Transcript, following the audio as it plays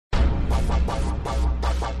Hello,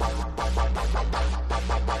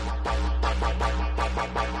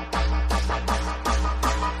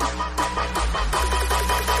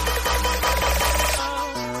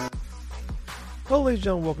 ladies and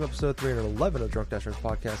gentlemen, welcome to episode 311 of Drunk Dashers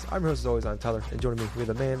Podcast. I'm your host, as always, I'm Tyler, and joining me, we have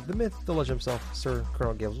the man, the myth, the legend himself, Sir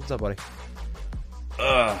Colonel Gables. What's up, buddy?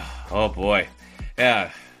 Oh boy. Yeah,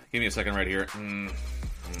 give me a second right here.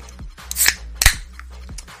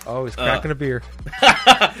 Oh, he's cracking a beer.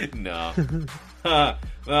 No. No.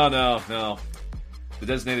 The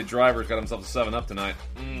designated driver's got himself a 7-Up tonight.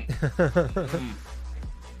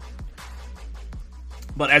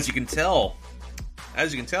 But as you can tell,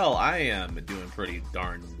 I am doing pretty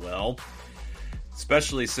darn well.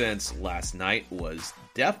 Especially since last night was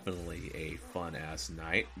definitely a fun-ass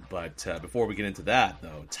night. But before we get into that,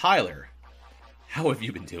 though, Tyler, how have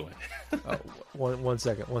you been doing? One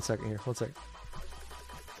second here.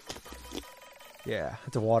 Yeah,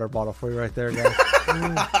 it's a water bottle for you right there, guys.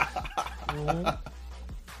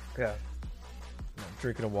 Yeah. I'm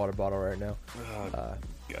drinking a water bottle right now. God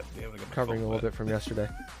damn it, I got my Covering phone a little wet. bit from yesterday.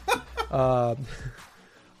 I'm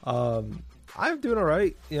doing all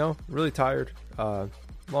right. Really tired.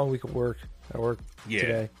 Long week of work. I worked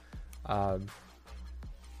today. So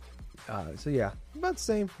yeah, about the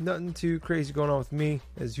same. Nothing too crazy going on with me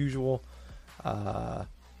as usual. I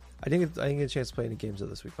didn't get a chance to play any games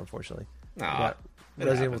this week, unfortunately. I got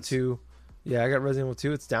Resident Evil 2. Yeah, I got Resident Evil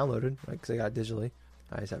 2. It's downloaded because I got it digitally.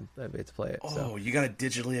 I just haven't been able to play it. Oh, so. You got it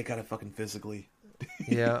digitally. I got it fucking physically.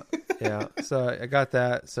 Yeah. So I got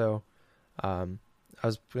that. So I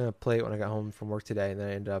was gonna play it when I got home from work today, and then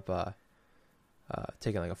I ended up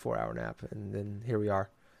taking like a 4-hour nap, and then here we are.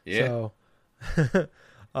 Yeah. So,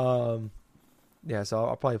 so I'll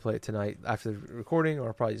probably play it tonight after the recording, or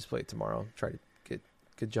I'll probably just play it tomorrow. Try to get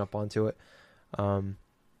jump onto it. I'm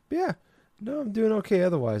doing okay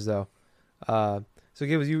otherwise though. So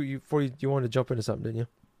Gabe, you wanted to jump into something, didn't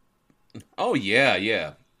you? Oh,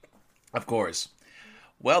 yeah. Of course.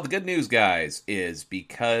 Well, the good news, guys, is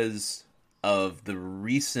because of the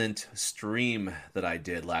recent stream that I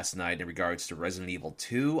did last night in regards to Resident Evil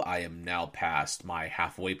 2, I am now past my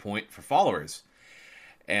halfway point for followers.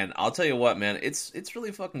 And I'll tell you what, man, it's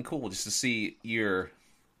really fucking cool just to see your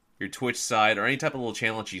Twitch side or any type of little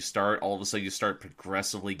channel that you start, all of a sudden you start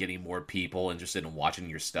progressively getting more people interested in watching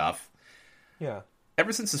your stuff. Yeah.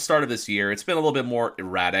 Ever since the start of this year, it's been a little bit more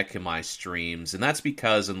erratic in my streams, and that's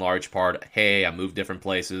because, in large part, hey, I moved different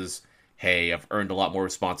places, hey, I've earned a lot more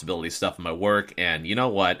responsibility stuff in my work, and you know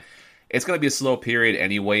what? It's going to be a slow period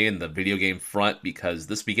anyway in the video game front, because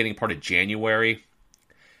this beginning part of January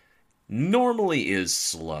normally is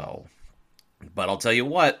slow. But I'll tell you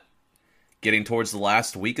what, getting towards the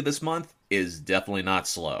last week of this month is definitely not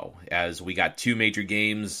slow, as we got 2 major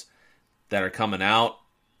games that are coming out.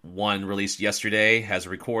 One released yesterday as a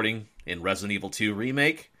recording in Resident Evil 2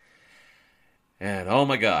 Remake. And oh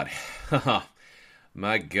my god.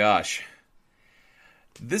 My gosh.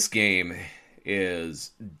 This game is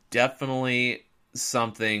definitely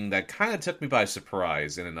something that kind of took me by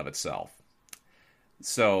surprise in and of itself.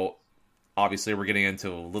 So, obviously we're getting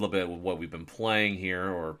into a little bit of what we've been playing here,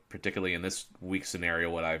 or particularly in this week's scenario,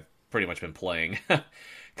 what I've pretty much been playing.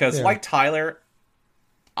 Because like Tyler,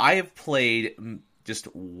 I have played just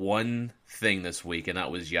one thing this week, and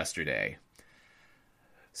that was yesterday.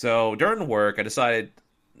 So during work, I decided,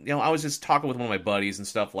 I was just talking with one of my buddies and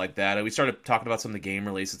stuff like that, and we started talking about some of the game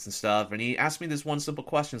releases and stuff, and he asked me this one simple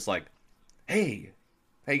question. It's like, hey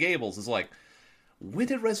Gables, it's like, when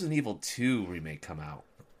did Resident Evil 2 Remake come out?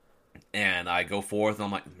 And I go forth, and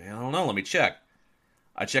I'm like, man, I don't know, let me check.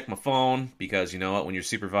 I check my phone, because you know what, when you're a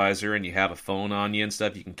supervisor and you have a phone on you and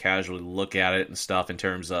stuff, you can casually look at it and stuff in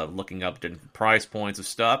terms of looking up different price points of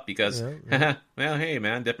stuff, because, well, hey,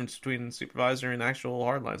 man, difference between supervisor and actual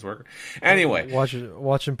hardlines worker. Anyway.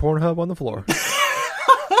 Watching Pornhub on the floor.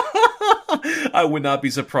 I would not be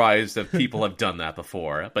surprised if people have done that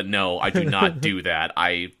before, but no, I do not do that.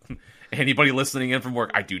 Anybody listening in from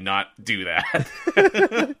work, I do not do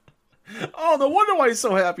that. Oh, no wonder why he's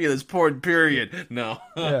so happy in this porn period. No.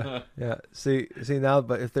 Yeah. See now,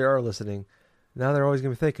 but if they are listening, now they're always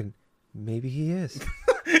going to be thinking, maybe he is.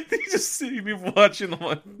 They just see me watching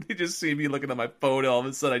they just see me looking at my phone, all of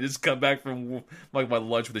a sudden I just come back from like my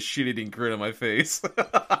lunch with a shit-eating grin on my face.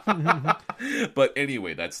 But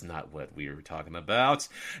anyway, that's not what we were talking about.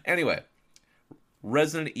 Anyway,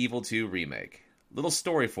 Resident Evil 2 Remake. Little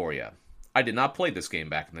story for you. I did not play this game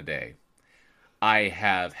back in the day. I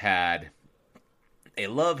have had a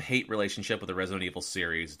love-hate relationship with the Resident Evil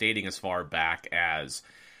series, dating as far back as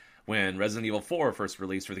when Resident Evil 4 first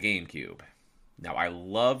released for the GameCube. Now, I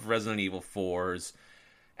love Resident Evil 4's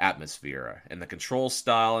atmosphere and the control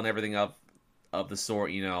style and everything of the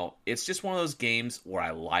sort. You know, it's just one of those games where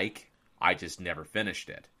I just never finished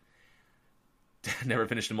it. Never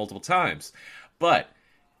finished it multiple times. But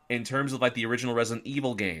in terms of like the original Resident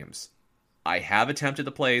Evil games, I have attempted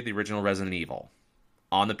to play the original Resident Evil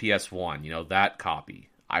on the PS1, you know, that copy.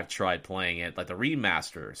 I've tried playing it, like the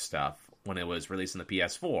remaster stuff, when it was released on the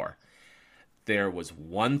PS4. There was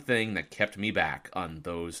one thing that kept me back on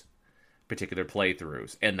those particular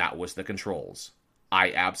playthroughs, and that was the controls.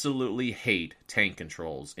 I absolutely hate tank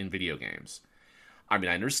controls in video games. I mean,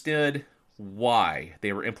 I understood why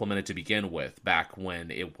they were implemented to begin with back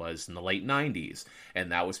when it was in the late 90s,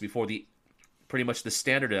 and that was before pretty much the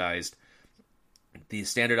standardized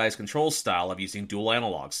control style of using dual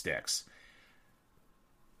analog sticks.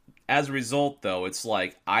 As a result, though, it's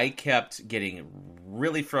like I kept getting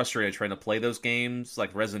really frustrated trying to play those games,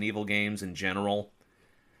 like Resident Evil games in general,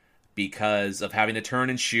 because of having to turn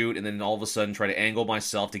and shoot and then all of a sudden try to angle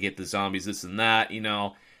myself to get the zombies, this and that, you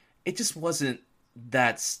know. It just wasn't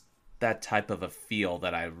that type of a feel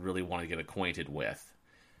that I really want to get acquainted with.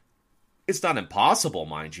 It's not impossible,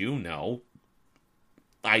 mind you, no.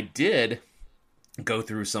 I did go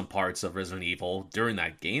through some parts of Resident Evil during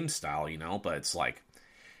that game style, you know, but it's like,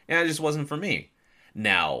 yeah, it just wasn't for me.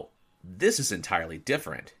 Now, this is entirely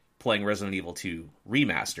different, playing Resident Evil 2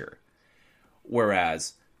 Remaster.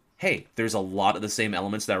 Whereas, hey, there's a lot of the same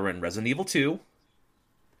elements that were in Resident Evil 2,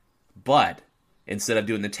 but instead of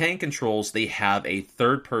doing the tank controls, they have a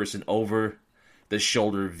third-person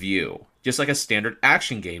over-the-shoulder view, just like a standard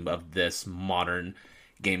action game of this modern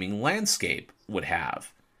gaming landscape would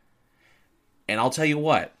have. And I'll tell you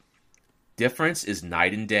what, difference is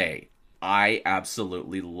night and day. I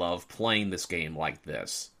absolutely love playing this game like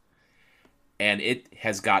this. And it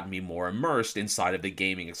has gotten me more immersed inside of the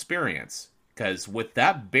gaming experience. Because with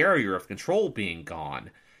that barrier of control being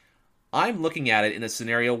gone, I'm looking at it in a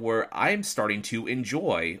scenario where I'm starting to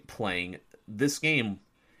enjoy playing this game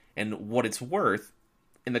and what it's worth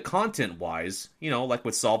in the content-wise, you know, like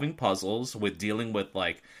with solving puzzles, with dealing with,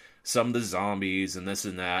 like, some of the zombies and this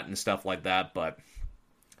and that and stuff like that, but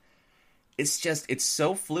it's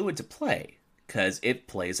so fluid to play, because it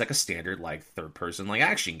plays like a standard, like, third-person, like,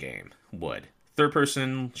 action game would.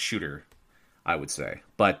 Third-person shooter, I would say.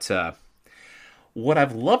 But, what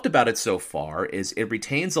I've loved about it so far is it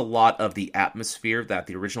retains a lot of the atmosphere that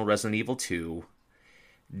the original Resident Evil 2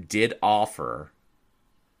 did offer.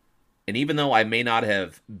 And even though I may not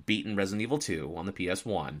have beaten Resident Evil 2 on the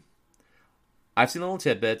PS1, I've seen little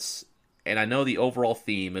tidbits, and I know the overall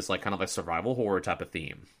theme is like kind of a survival horror type of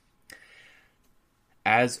theme.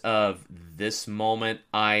 As of this moment,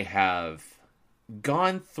 I have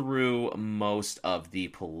gone through most of the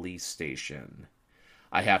police station.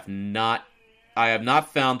 I have not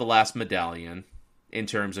found the last medallion in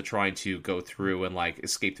terms of trying to go through and, like,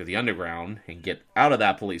 escape through the underground and get out of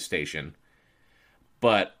that police station.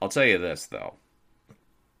 But I'll tell you this, though.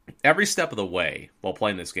 Every step of the way while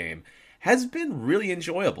playing this game has been really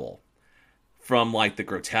enjoyable. From, like, the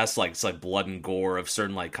grotesque, like, it's like blood and gore of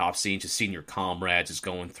certain, like, cop scenes, just seeing your comrades just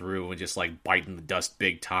going through and just, like, biting the dust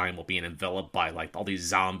big time while being enveloped by, like, all these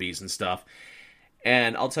zombies and stuff.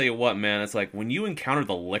 And I'll tell you what, man, it's like, when you encounter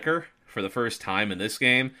the liquor for the first time in this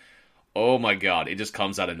game, oh my god, it just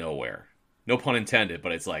comes out of nowhere. No pun intended,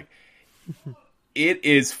 but it's like, it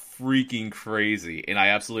is freaking crazy, and I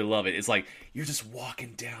absolutely love it. It's like, you're just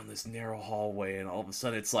walking down this narrow hallway, and all of a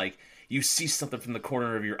sudden it's like, you see something from the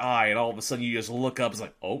corner of your eye, and all of a sudden you just look up, it's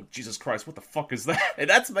like, oh, Jesus Christ, what the fuck is that? And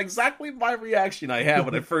that's exactly my reaction I had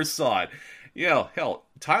when I first saw it. You know, hell,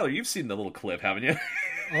 Tyler, you've seen the little clip, haven't you?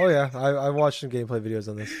 Oh yeah, I watched some gameplay videos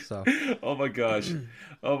on this, so. Oh my gosh,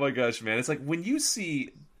 man. It's like, when you see,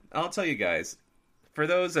 I'll tell you guys, for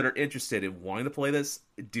those that are interested in wanting to play this,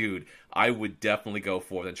 dude, I would definitely go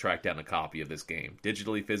forth and track down a copy of this game.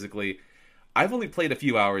 Digitally, physically. I've only played a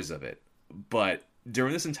few hours of it, but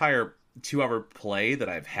during this entire 2-hour play that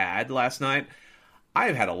I've had last night,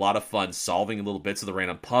 I've had a lot of fun solving little bits of the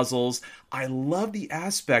random puzzles. I love the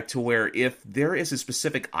aspect to where if there is a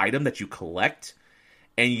specific item that you collect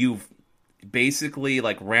and you've basically,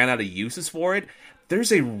 like, ran out of uses for it,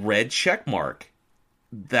 there's a red check mark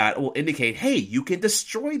that will indicate, hey, you can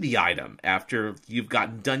destroy the item after you've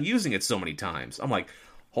gotten done using it so many times. I'm like,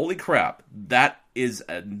 holy crap, that is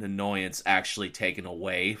an annoyance actually taken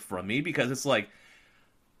away from me, because it's like,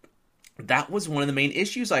 that was one of the main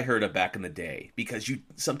issues I heard of back in the day, because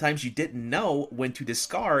sometimes you didn't know when to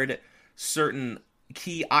discard certain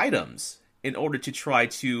key items in order to try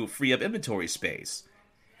to free up inventory space.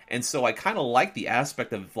 And so I kind of like the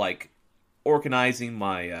aspect of, like, organizing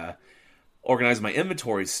my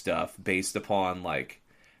inventory stuff based upon, like,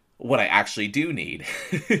 what I actually do need.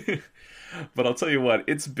 But I'll tell you what,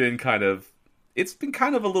 it's been kind of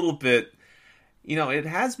a little bit, it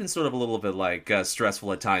has been sort of a little bit like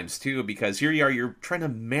stressful at times too, because here you are, you're trying to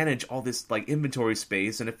manage all this like inventory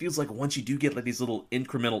space, and it feels like once you do get like these little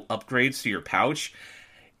incremental upgrades to your pouch,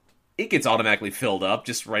 it gets automatically filled up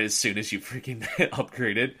just right as soon as you freaking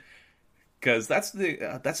upgrade it. Because that's the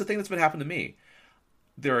thing that's been happening to me.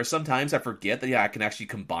 There are some times I forget that I can actually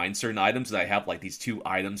combine certain items, that I have like these two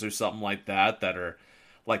items or something like that are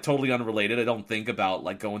like totally unrelated. I don't think about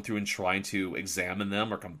like going through and trying to examine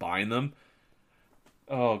them or combine them.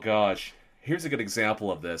 Oh gosh. Here's a good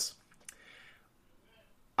example of this.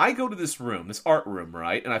 I go to this room, this art room,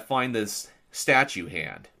 right? And I find this statue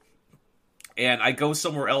hand. And I go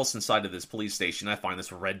somewhere else inside of this police station, and I find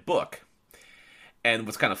this red book. And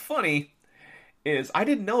what's kind of funny is I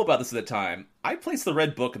didn't know about this at the time. I placed the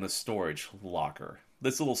red book in the storage locker.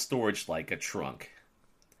 This little storage like a trunk.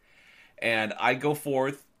 And I go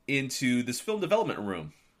forth into this film development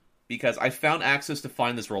room because I found access to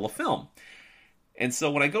find this roll of film. And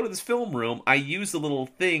so when I go to this film room, I use the little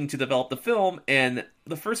thing to develop the film, and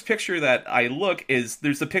the first picture that I look is,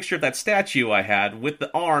 there's a picture of that statue I had with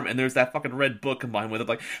the arm, and there's that fucking red book combined with it.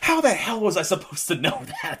 Like, how the hell was I supposed to know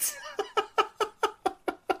that?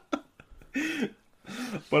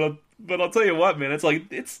 But I'll tell you what, man,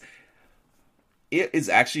 it is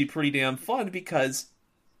actually pretty damn fun, because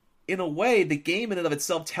in a way, the game in and of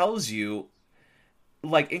itself tells you,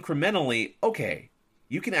 like, incrementally, okay,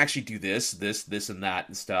 you can actually do this, and that,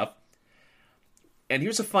 and stuff. And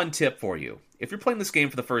here's a fun tip for you. If you're playing this game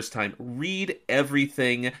for the first time, read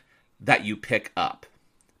everything that you pick up,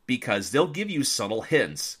 because they'll give you subtle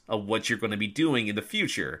hints of what you're going to be doing in the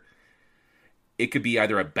future. It could be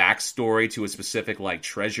either a backstory to a specific, like,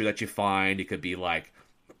 treasure that you find. It could be, like,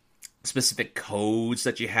 specific codes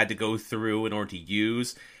that you had to go through in order to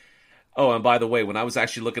use. Oh, and by the way, when I was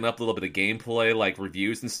actually looking up a little bit of gameplay, like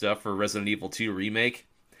reviews and stuff for Resident Evil 2 Remake,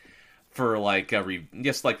 for like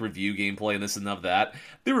just like review gameplay and this and that,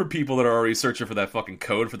 there were people that are already searching for that fucking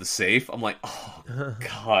code for the safe. I'm like, oh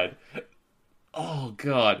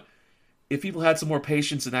god, if people had some more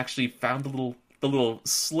patience and actually found the little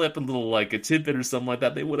slip and little like a tidbit or something like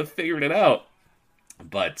that, they would have figured it out.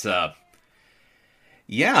 But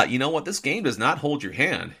yeah, you know what? This game does not hold your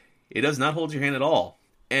hand. It does not hold your hand at all.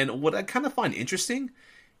 And what I kind of find interesting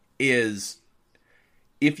is,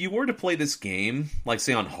 if you were to play this game, like,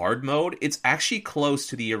 say, on hard mode, it's actually close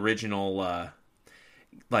to the original,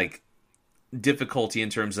 like, difficulty in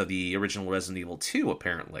terms of the original Resident Evil 2,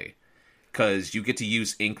 apparently. Because you get to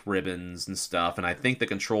use ink ribbons and stuff, and I think the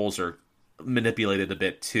controls are manipulated a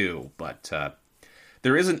bit, too. But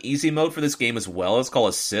there is an easy mode for this game as well. It's called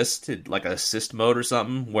assist, like an assist mode or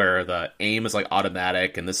something, where the aim is like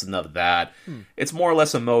automatic and this and that. It's more or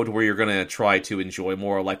less a mode where you're going to try to enjoy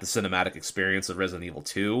more like the cinematic experience of Resident Evil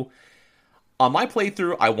 2. On my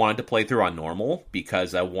playthrough, I wanted to play through on normal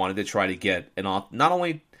because I wanted to try to get not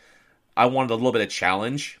only I wanted a little bit of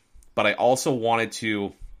challenge, but I also wanted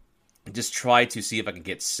to just try to see if I can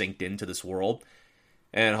get synced into this world.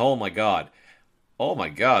 And oh my god,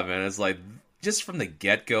 man, it's like, just from the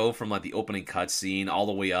get-go, from like the opening cutscene all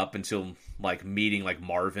the way up until like meeting like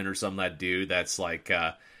Marvin or something, that dude that's like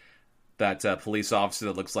that police officer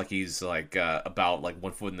that looks like he's like about like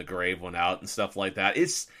 1 foot in the grave, one out, and stuff like that.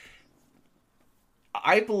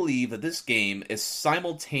 I believe that this game is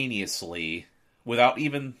simultaneously, without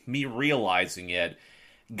even me realizing it,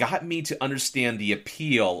 got me to understand the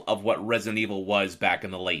appeal of what Resident Evil was back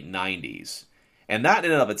in the late 90s. And that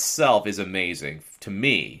in and of itself is amazing to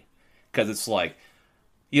me. Because it's like,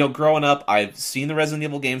 growing up, I've seen the Resident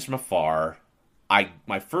Evil games from afar.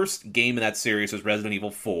 My first game in that series was Resident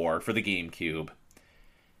Evil 4 for the GameCube.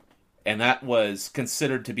 And that was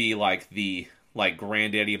considered to be like the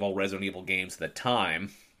granddaddy of all Resident Evil games at the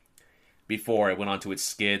time. Before it went on to its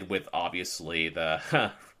skid with, obviously, the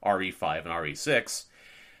RE5 and RE6.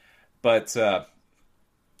 But,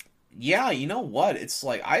 yeah, you know what? It's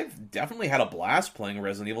like, I've definitely had a blast playing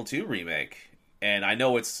Resident Evil 2 Remake. And I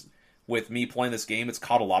know with me playing this game, it's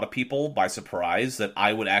caught a lot of people by surprise that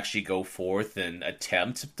I would actually go forth and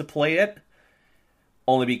attempt to play it.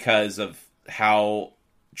 Only because of how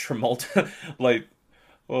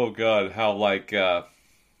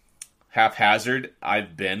haphazard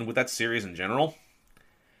I've been with that series in general.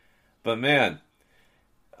 But man,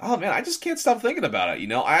 I just can't stop thinking about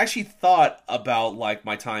it. I actually thought about like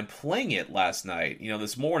my time playing it last night,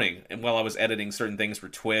 this morning, and while I was editing certain things for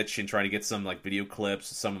Twitch and trying to get some like video clips,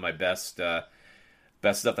 some of my best stuff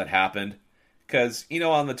that happened. Because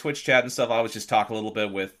on the Twitch chat and stuff, I was just talking a little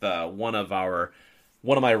bit with one of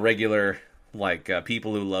my regular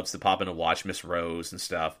people who loves to pop in and watch Miss Rose and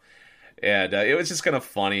stuff. And it was just kind of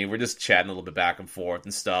funny. We're just chatting a little bit back and forth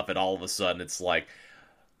and stuff, and all of a sudden it's like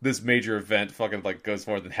this major event fucking like goes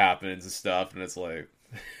forth and happens and stuff, and it's like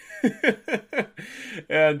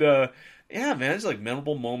and yeah, man, it's like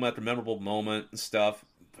memorable moment after memorable moment and stuff.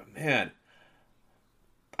 But man,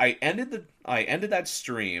 I ended that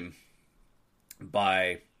stream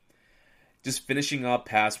by just finishing up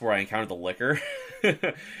past where I encountered the liquor.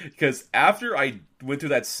 Because after I went through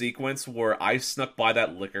that sequence where I snuck by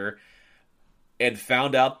that liquor and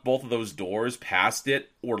found out both of those doors past it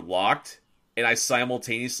were locked, and I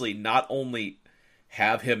simultaneously not only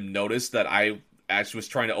have him notice that I actually was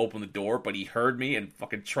trying to open the door, but he heard me and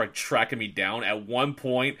fucking tried tracking me down. At one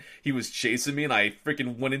point, he was chasing me, and I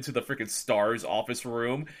freaking went into the freaking STARS office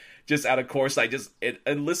room. Just out of course,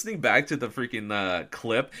 and listening back to the freaking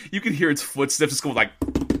clip, you can hear its footsteps just going like,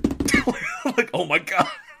 like, oh my god.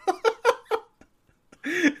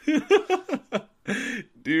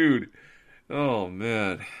 Dude. Oh,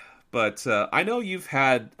 man. But I know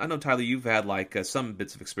Tyler, you've had like some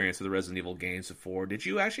bits of experience with the Resident Evil games before. Did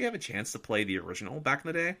you actually have a chance to play the original back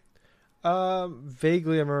in the day?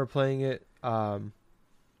 Vaguely, I remember playing it. When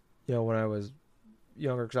I was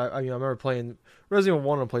younger, because I remember playing Resident Evil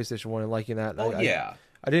 1 on PlayStation 1 and liking that. Oh, yeah.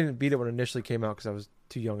 I didn't beat it when it initially came out because I was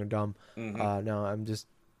too young and dumb. Mm-hmm. Now I'm just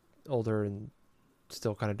older and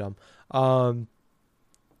still kind of dumb.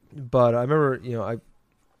 But I remember, I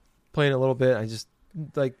playing a little bit. I just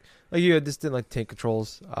like you, I just didn't like tank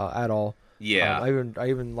controls at all. Yeah. I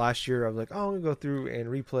even last year I was like, oh, I'm gonna go through and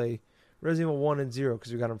replay Resident Evil 1 and 0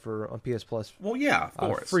 because we got them on PS Plus. Well, yeah, of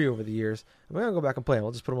course, free over the years. I'm gonna go back and play them.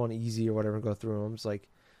 I'll just put them on easy or whatever and go through them. I'm just like,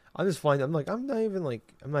 I'm not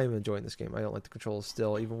even enjoying this game. I don't like the controls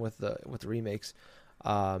still, even with the remakes.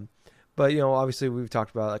 But obviously we've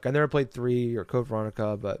talked about, like, I never played 3 or Code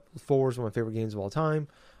Veronica, but 4 is one of my favorite games of all time.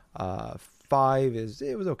 5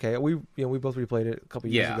 it was okay. We both replayed it a couple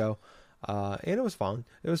years ago, and it was fun.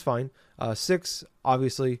 It was fine. 6,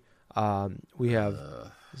 obviously, we have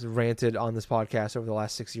ranted on this podcast over the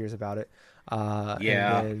last 6 years about it.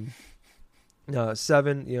 And then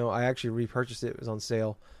 7, I actually repurchased it. It was on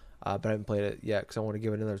sale, but I haven't played it yet because I want to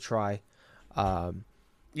give it another try. So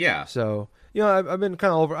I've been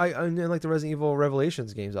kind of over. I like the Resident Evil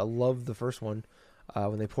Revelations games. I love the first one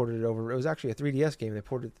when they ported it over. It was actually a 3DS game. They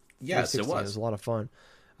ported it. Yes, it was. It was a lot of fun.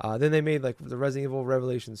 Then they made like the Resident Evil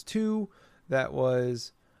Revelations 2. That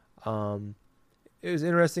was, it was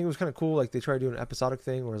interesting. It was kind of cool. Like they tried to do an episodic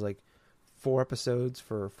thing where it was like 4 episodes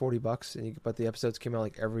for $40, but the episodes came out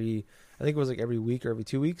like every week or every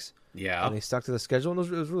 2 weeks. Yeah, and they stuck to the schedule, and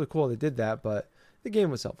it was really cool they did that. But the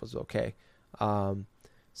game itself was okay.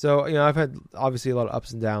 So I've had obviously a lot of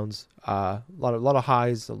ups and downs, a lot of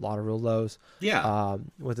highs, a lot of real lows. Yeah,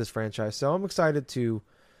 with this franchise, so I'm excited to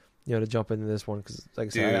jump into this one because, like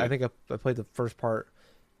I said, I think I played the first part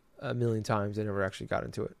a million times. I never actually got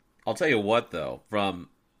into it. I'll tell you what, though, from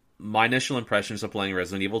my initial impressions of playing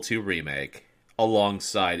Resident Evil 2 Remake,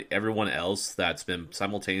 alongside everyone else that's been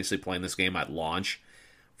simultaneously playing this game at launch,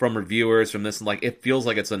 from reviewers, from this, like, it feels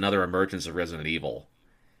like it's another emergence of Resident Evil.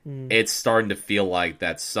 It's starting to feel like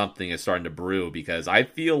that something is starting to brew, because I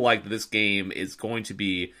feel like this game is going to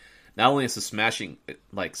be not only a smashing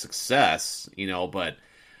like success, but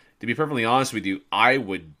to be perfectly honest with you, I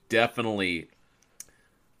would definitely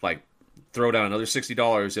like throw down another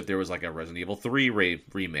 $60 if there was like a Resident Evil 3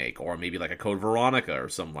 remake, or maybe like a Code Veronica or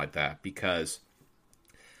something like that, because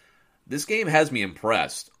this game has me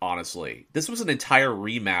impressed, honestly. This was an entire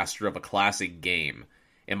remaster of a classic game.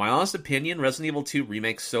 In my honest opinion, Resident Evil 2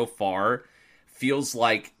 Remake so far feels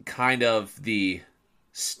like kind of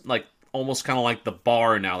almost kind of like the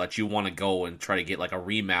bar now that you want to go and try to get like a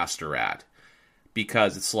remaster at.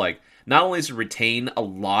 Because it's like, not only does it retain a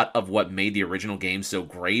lot of what made the original game so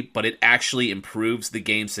great, but it actually improves the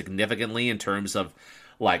game significantly in terms of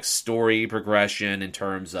like story progression, in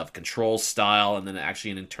terms of control style, and then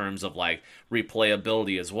actually in terms of like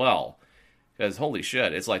replayability as well. Because holy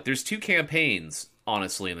shit, it's like there's 2 campaigns,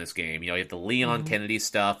 honestly, in this game. You have the Leon Kennedy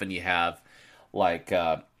stuff, and you have like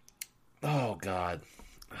oh god.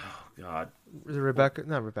 Is it Rebecca?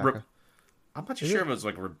 Not Rebecca. I'm not sure if it was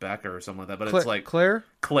like Rebecca or something like that, but it's like Claire,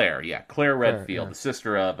 yeah, Claire Redfield, the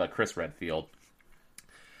sister of Chris Redfield.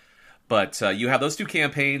 But you have those 2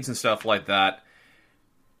 campaigns and stuff like that.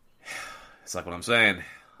 It's like what I'm saying.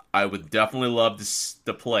 I would definitely love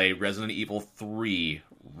to play Resident Evil 3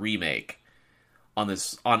 Remake on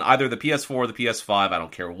either the PS4 or the PS5. I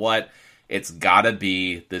don't care what. It's gotta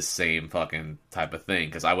be the same fucking type of thing,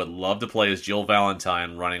 because I would love to play as Jill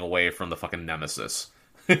Valentine running away from the fucking Nemesis.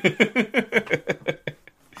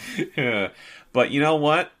 Yeah. But you know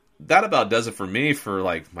what? That about does it for me for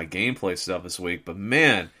like my gameplay stuff this week. But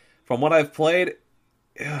man, from what I've played,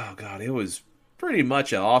 oh god, it was pretty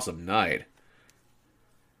much an awesome night.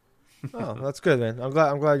 Oh, that's good, man. I'm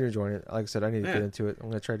glad you're enjoying it. Like I said, I need to get into it. I'm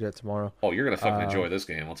gonna try to do it tomorrow. Oh, you're gonna fucking enjoy this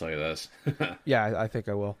game. I'll tell you this. Yeah, I think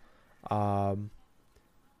I will.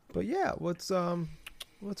 But yeah, let's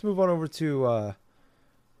move on over to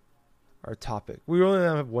our topic. We only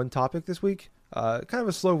have one topic this week. Kind of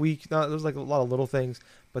a slow week. There's like a lot of little things,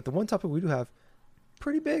 but the one topic we do have,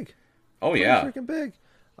 pretty big. Oh yeah, freaking big.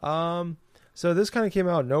 So this kind of came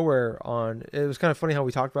out of nowhere. It was kind of funny how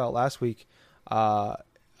we talked about it last week.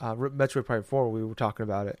 Metroid Prime 4, we were talking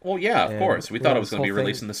about it. Well, yeah, of course. We thought it was going to be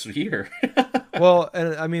releasing this year. Well,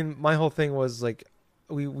 and I mean, my whole thing was like,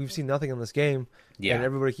 we've seen nothing on this game, and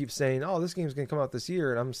everybody keeps saying, "Oh, this game's going to come out this year,"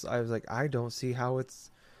 and I was like, I don't see how it's.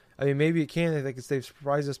 I mean, maybe it can. I think they've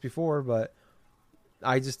surprised us before, but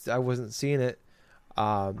I wasn't seeing it.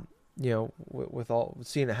 With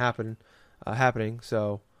seeing it happening.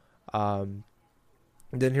 So,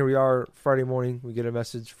 then here we are, Friday morning. We get a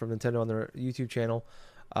message from Nintendo on their YouTube channel.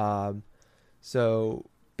 So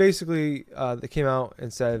basically, they came out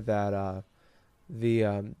and said that let me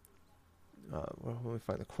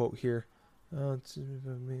find the quote here. So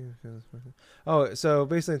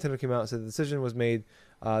basically Nintendo came out and said the decision was made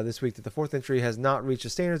this week that the fourth entry has not reached the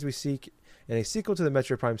standards we seek in a sequel to the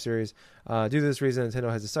Metroid Prime series. Due to this reason,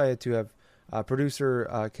 Nintendo has decided to have producer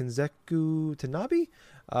Kenzeku Tanabe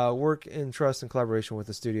work in trust and collaboration with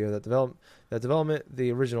the studio that development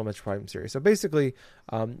the original Metroid Prime series. So basically,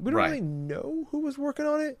 we don't really know who was working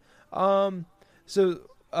on it. There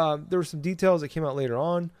were some details that came out later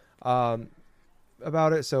on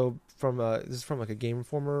about it. So this is from like a Game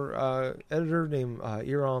Informer editor named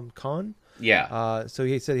Iram Khan. Yeah. So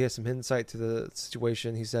he said he has some insight to the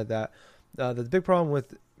situation. He said that the big problem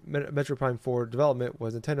with Metroid Prime 4 development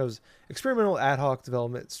was Nintendo's experimental ad hoc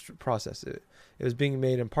development process. It was being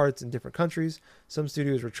made in parts in different countries. Some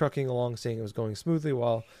studios were trucking along saying it was going smoothly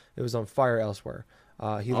while it was on fire elsewhere.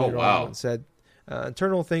 He later on said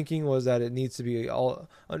internal thinking was that it needs to be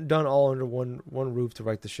done all under one roof to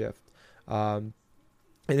right the shift. And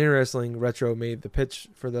interestingly, Retro made the pitch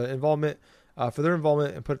for their involvement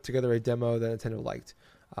and put together a demo that Nintendo liked.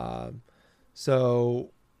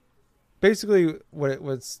 So basically, what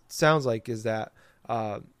it sounds like is that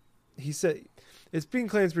he said it's being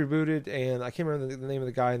claimed to be rebooted, and I can't remember the name of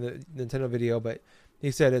the guy in the Nintendo video, but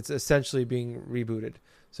he said it's essentially being rebooted.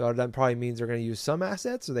 So that probably means they're going to use some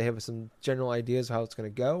assets, or they have some general ideas of how it's going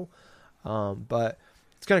to go. But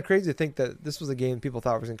it's kind of crazy to think that this was a game people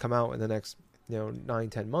thought was going to come out in the next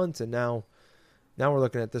 9-10 months, and now we're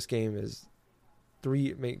looking at this game as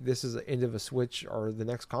this is the end of a Switch or the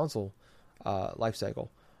next console life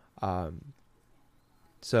cycle.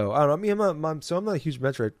 So I don't know. I mean, I'm not a huge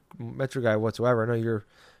Metroid guy whatsoever. I know you're a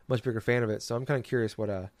much bigger fan of it, so I'm kind of curious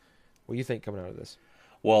what you think coming out of this.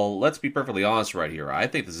 Well, let's be perfectly honest right here. I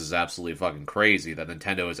think this is absolutely fucking crazy that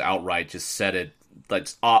Nintendo has outright just said it. Like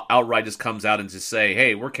outright just comes out and just say,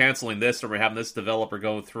 "Hey, we're canceling this, or we're having this developer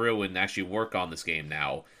go through and actually work on this game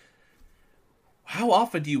now." How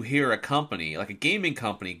often do you hear a company, like a gaming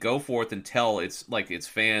company, go forth and tell its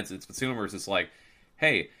fans, its consumers, it's like,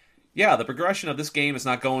 "Hey, yeah, the progression of this game is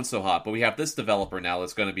not going so hot, but we have this developer now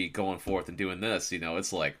that's going to be going forth and doing this."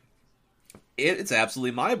 It's like it's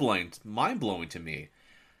absolutely mind blowing to me,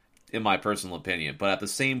 in my personal opinion. But at the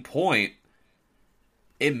same point,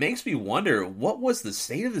 it makes me wonder, what was the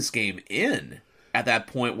state of this game in at that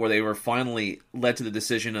point where they were finally led to the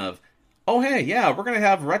decision of, oh, hey, yeah, we're going to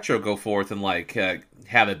have Retro go forth and,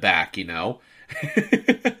 have it back,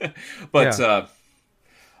 But, yeah.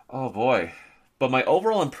 Oh, boy. But my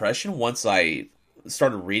overall impression, once I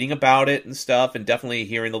started reading about it and stuff, and definitely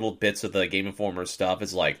hearing the little bits of the Game Informer stuff,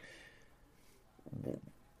 is like,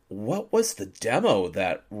 what was the demo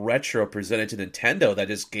that Retro presented to Nintendo that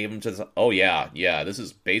just gave them this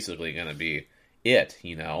is basically going to be it,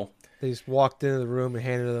 They just walked into the room and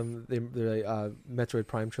handed them the Metroid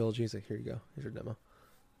Prime trilogy. He's like, here you go. Here's your demo.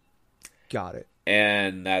 Got it.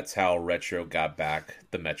 And that's how Retro got back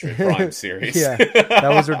the Metroid Prime series. Yeah, that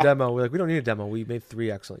was their demo. We're like, we don't need a demo. We made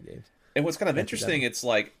 3 excellent games. And what's kind of interesting, it's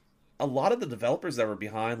like a lot of the developers that were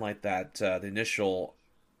behind the initial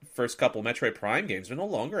first couple Metroid Prime games are no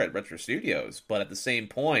longer at Retro Studios, but at the same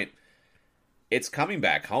point, it's coming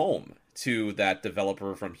back home to that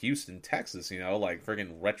developer from Houston, Texas, like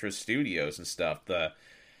friggin' Retro Studios and stuff.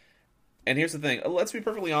 And here's the thing, let's be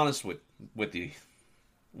perfectly honest with you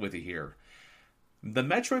here. The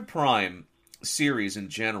Metroid Prime series in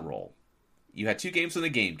general, you had 2 games on the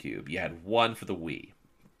GameCube, you had 1 for the Wii.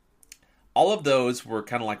 all of those were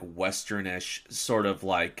kind of like Westernish sort of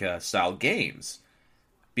like style games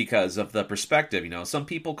because of the perspective. Some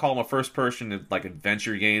people call them a first person like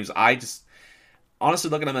adventure games. I just honestly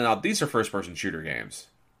looking at them now, these are first person shooter games.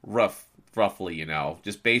 Roughly,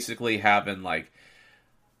 just basically having like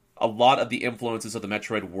a lot of the influences of the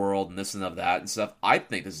Metroid world and this and of that and stuff. I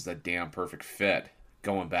think this is a damn perfect fit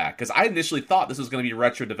going back, because I initially thought this was going to be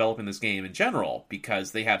Retro developing this game in general,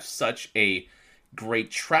 because they have such a great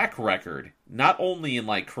track record, not only in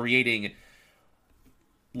like creating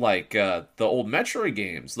like the old Metroid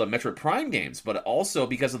games, the Metroid Prime games, but also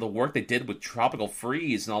because of the work they did with Tropical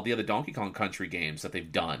Freeze and all the other Donkey Kong Country games that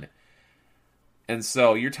they've done. And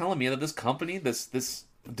so you're telling me that this company, this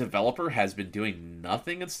developer has been doing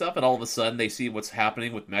nothing and stuff, and all of a sudden they see what's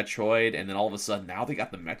happening with Metroid, and then all of a sudden now they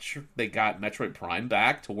got Metroid Prime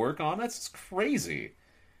back to work on. That's just crazy,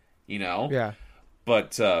 Yeah.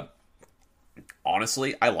 But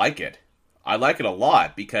honestly, I like it. I like it a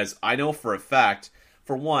lot, because I know for a fact,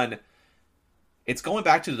 for one, it's going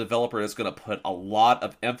back to the developer that's going to put a lot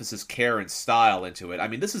of emphasis, care, and style into it. I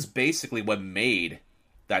mean, this is basically what made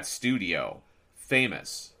that studio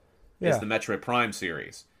famous. Is the Metroid Prime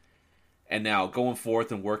series. And now going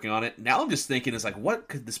forth and working on it, now I'm just thinking, it's like, what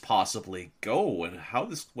could this possibly go, and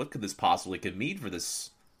what could this possibly could mean for this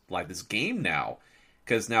game now?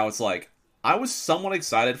 Because now it's like, I was somewhat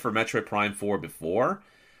excited for Metroid Prime 4 before,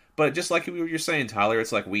 but just like you're saying, Tyler,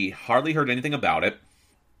 it's like we hardly heard anything about it.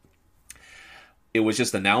 It was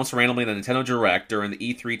just announced randomly in the Nintendo Direct during the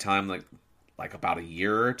E3 time, like about a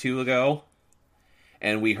year or two ago,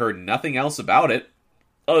 and we heard nothing else about it,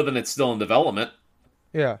 other than it's still in development.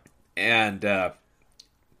 Yeah. And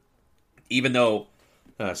even though...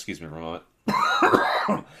 excuse me for a moment.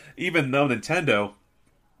 Even though Nintendo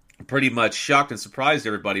pretty much shocked and surprised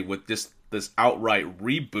everybody with just this outright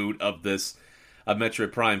reboot of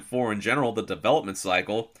Metroid Prime 4 in general, the development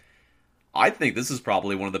cycle, I think this is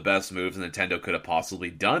probably one of the best moves Nintendo could have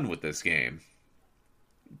possibly done with this game.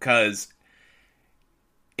 Because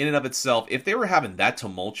in and of itself, if they were having that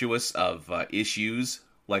tumultuous of issues,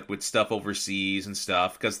 like with stuff overseas and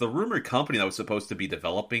stuff, because the rumored company that was supposed to be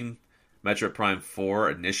developing Metroid Prime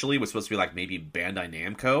 4 initially was supposed to be like maybe Bandai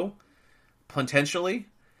Namco, potentially,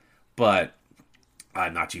 but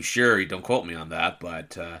I'm not too sure. You don't quote me on that,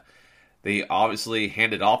 but they obviously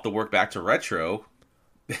handed off the work back to Retro.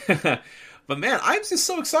 But man, I'm just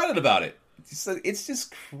so excited about it. It's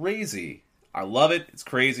just crazy. I love it. It's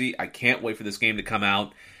crazy. I can't wait for this game to come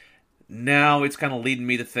out. Now it's kind of leading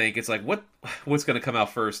me to think, it's like, what's going to come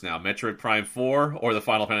out first now? Metroid Prime 4 or the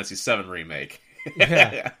Final Fantasy VII remake?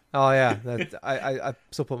 Yeah. Oh, yeah. I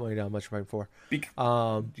still put money down Metroid Prime 4.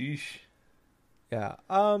 Yeah.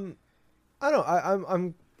 I don't know.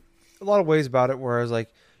 I'm a lot of ways about it where I was like,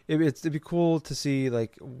 it'd be cool to see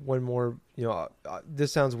like one more,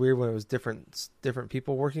 this sounds weird when it was different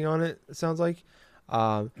people working on it, it sounds like.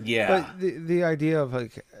 Yeah. But the idea of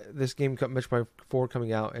like this game Metroid 4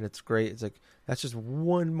 coming out and it's great, it's like that's just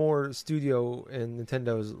one more studio in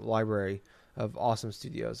Nintendo's library of awesome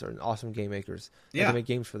studios or awesome game makers that can make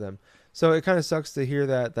games for them. So it kind of sucks to hear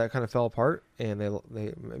that kind of fell apart and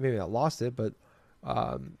they maybe not lost it, but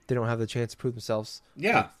they don't have the chance to prove themselves.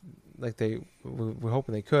 Yeah. Like we're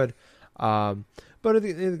hoping they could. But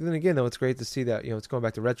then again, though, it's great to see that it's going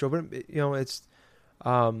back to Retro. But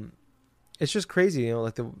it's just crazy, I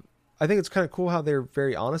think it's kind of cool how they're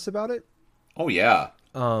very honest about it. Oh yeah.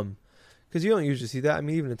 Because you don't usually see that. I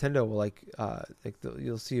mean, even Nintendo will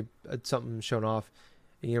you'll see something shown off,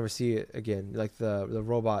 and you never see it again. Like the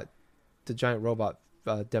giant robot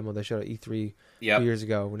demo they showed at E3 a few years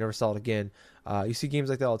ago. We never saw it again. You see games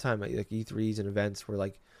like that all the time, like E3s and events where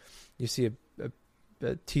like you see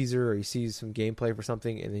a teaser or you see some gameplay for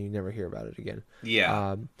something, and then you never hear about it again.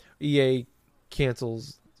 Yeah. EA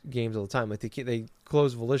cancels games all the time. Like they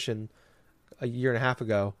closed Volition a year and a half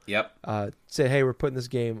ago. Yep. Said, hey, we're putting this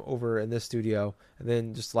game over in this studio, and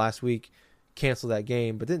then just last week canceled that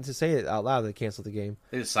game, but didn't say it out loud. They canceled the game.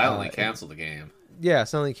 They just silently canceled the game. Yeah,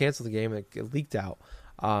 silently canceled the game. It leaked out.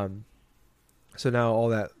 So now all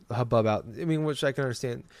that hubbub out. I mean, which I can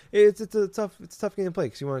understand. It's a tough game to play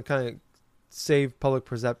because you want to kind of save public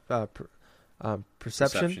perception.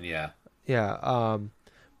 Perception, yeah. Yeah.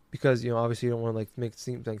 Because obviously you don't want to make it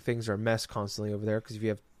seem like things are a mess constantly over there. Because if you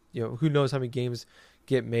have who knows how many games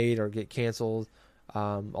get made or get canceled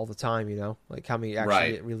all the time. Like how many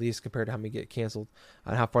actually get released compared to how many get canceled,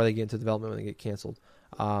 and how far they get into development when they get canceled.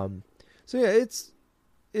 So yeah,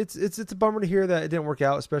 it's a bummer to hear that it didn't work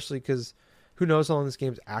out, especially because who knows how long this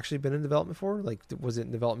game's actually been in development for? Like, was it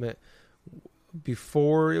in development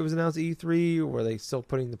before it was announced at E3, or were they still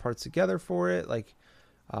putting the parts together for it? Like,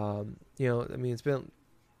 I mean, it's been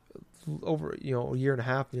over a year and a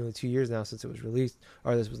half, nearly 2 years now since it was released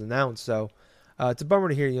or this was announced. So it's a bummer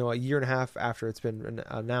to hear a year and a half after it's been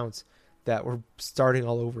announced that we're starting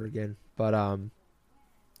all over again. But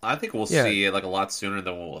I think we'll see it like a lot sooner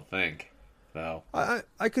than we'll think. So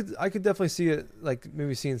I could definitely see it like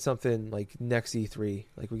maybe seeing something like next E3,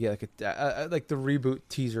 like we get like like the reboot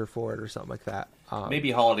teaser for it or something like that.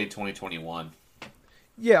 Maybe holiday 2021.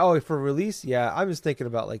 Yeah. Oh, for release. Yeah, I was thinking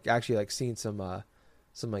about like actually like seeing some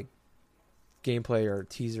like gameplay or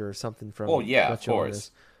teaser or something from. Oh yeah, of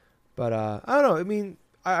course. But I don't know. I mean,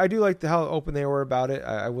 I do like how open they were about it.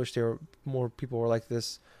 I wish there were more people were like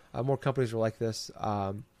this, more companies were like this.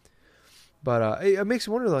 But it makes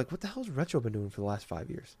you wonder, like, what the hell's Retro been doing for the last 5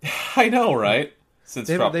 years? I know, right? Since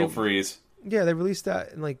Tropical Freeze. Yeah, they released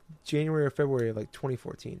that in like January or February of like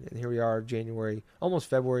 2014, and here we are, January, almost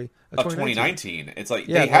February of 2019. It's like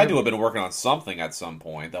they had to have been working on something at some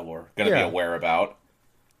point that we're going to be aware about.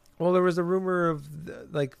 Well, there was a rumor of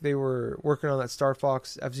like they were working on that Star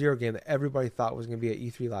Fox F-Zero game that everybody thought was going to be at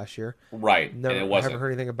E3 last year. Right, and it wasn't. I haven't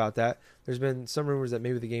heard anything about that. There's been some rumors that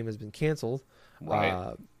maybe the game has been canceled.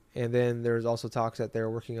 Right. And then there's also talks that they're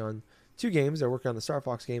working on 2 games. They're working on the Star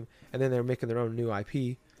Fox game, and then they're making their own new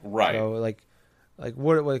IP. Right. So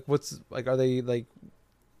what's are they like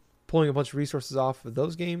pulling a bunch of resources off of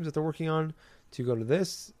those games that they're working on to go to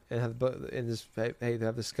this and have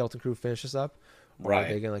the Skeleton Crew finish this up? Right. Or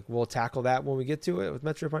are they gonna we'll tackle that when we get to it with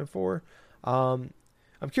Metroid Prime 4? I'm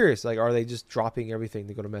curious. Like, are they just dropping everything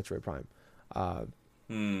to go to Metroid Prime?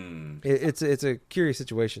 It's a curious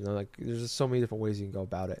situation though. Like, there's just so many different ways you can go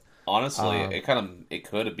about it. Honestly, it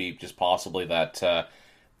could be just possibly that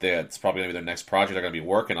it's probably gonna be their next project they're gonna be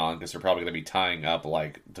working on, because they're probably gonna be tying up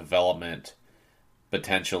like development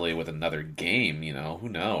potentially with another game. Who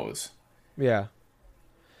knows? Yeah.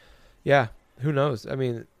 Who knows? I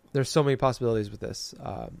mean, there's so many possibilities with this.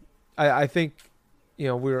 I think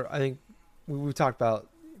we've talked about.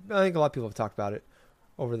 I think a lot of people have talked about it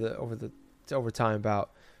over time about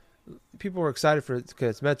people were excited for it because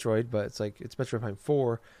it's Metroid, but it's Metroid Prime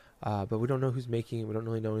 4, but we don't know who's making it. We don't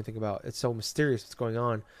really know anything about it. It's so mysterious what's going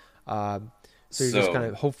on. So you're just kind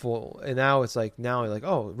of hopeful, and now it's like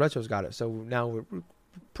oh, Retro's got it. So now we're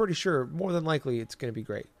pretty sure, more than likely, it's going to be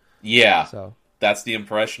great. Yeah. So that's the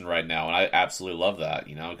impression right now, and I absolutely love that.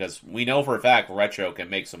 Because we know for a fact Retro can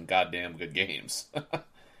make some goddamn good games.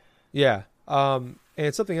 Yeah. And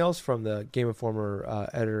it's something else from the Game Informer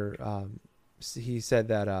editor. He said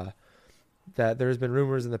that there's been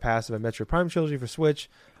rumors in the past of a Metroid Prime trilogy for Switch,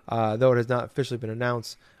 though it has not officially been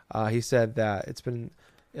announced. He said that it's been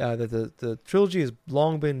that the trilogy has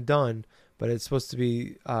long been done, but it's supposed to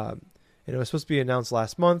be it was supposed to be announced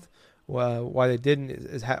last month. Why that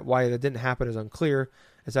didn't happen is unclear.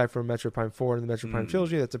 Aside from Metroid Prime 4 and the Metroid Prime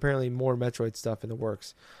trilogy, that's apparently more Metroid stuff in the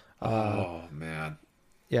works. Oh man.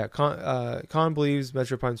 Yeah, Con believes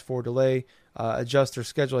Metroid Prime's 4 delay adjusts their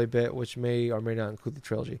schedule a bit, which may or may not include the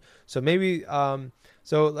trilogy. So maybe,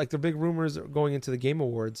 like the big rumors going into the Game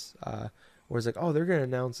Awards, where it's like, oh, they're going to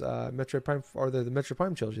announce Metroid Prime or the Metroid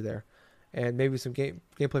Prime trilogy there, and maybe some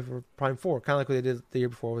gameplay for Prime 4, kind of like what they did the year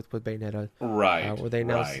before with Bayonetta, right? Where they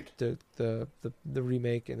announced the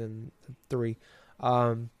remake and then the 3.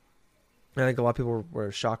 I think a lot of people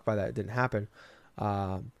were shocked by that it didn't happen.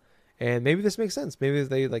 And maybe this makes sense. Maybe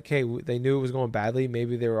they they knew it was going badly.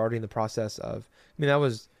 Maybe they were already in the process of. I mean,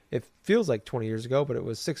 it feels like 20 years ago, but it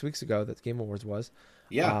was 6 weeks ago that the Game Awards was.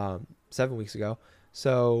 Yeah. 7 weeks ago.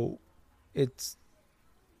 So it's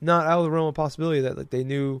not out of the realm of possibility that they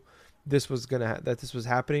knew this was that this was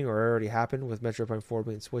happening or already happened with Metroid Prime 4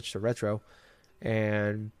 being switched to Retro,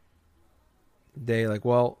 and they they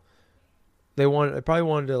probably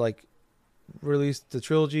wanted to release the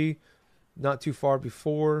trilogy not too far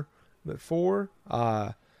before. But 4,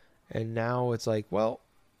 and now it's like, well,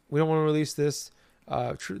 we don't want to release this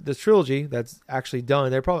the trilogy that's actually done.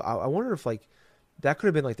 They're probably. I wonder if that could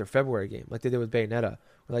have been their February game, like they did with Bayonetta.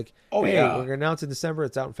 We're going to announce in December,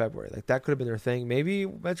 it's out in February. That could have been their thing. Maybe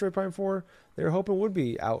Metroid Prime 4, they were hoping would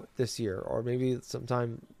be out this year, or maybe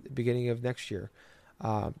sometime beginning of next year.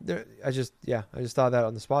 I just thought that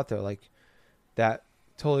on the spot though, that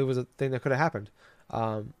totally was a thing that could have happened.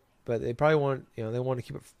 But they probably they want to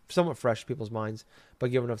keep it somewhat fresh in people's minds,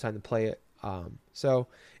 but give enough time to play it. So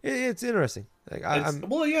it's interesting.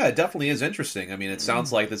 It definitely is interesting. I mean, it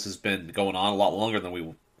sounds like this has been going on a lot longer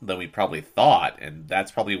than we probably thought, and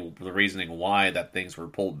that's probably the reasoning why that things were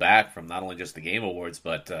pulled back from not only just the Game Awards,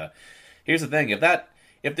 but here's the thing: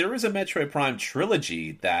 if there is a Metroid Prime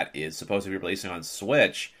trilogy that is supposed to be releasing on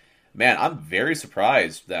Switch, Man, I'm very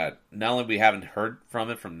surprised that not only we haven't heard from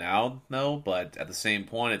it from now, no, but at the same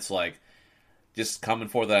point, it's like just coming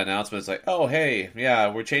for that announcement. It's like, oh, hey,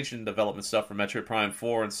 yeah, we're changing development stuff for Metroid Prime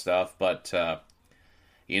 4 and stuff, but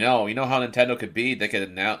you know how Nintendo could be. They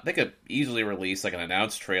could easily release like an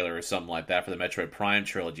announced trailer or something like that for the Metroid Prime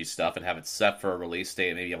trilogy stuff and have it set for a release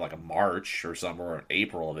date, maybe of like a March or somewhere or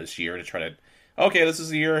April of this year to try to. Okay, this is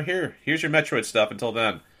the year. Here's your Metroid stuff. Until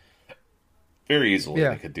then, very easily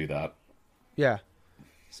they could do that. Yeah.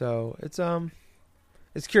 So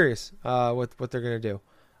it's curious what they're gonna do,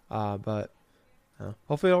 but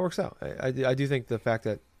hopefully it all works out. I do think the fact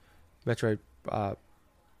that Metroid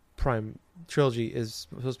Prime trilogy is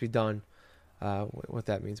supposed to be done, what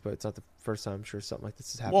that means, but it's not the first time I'm sure something like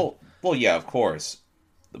this has happened. Well, yeah, of course.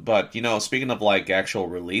 But speaking of like actual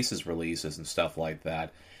releases and stuff like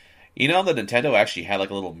that, that Nintendo actually had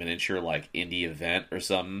like a little miniature like indie event or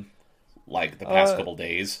something like the past couple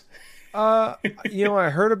days. I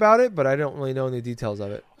heard about it, but I don't really know any details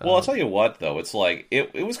of it. Well, I'll tell you what, though, it's like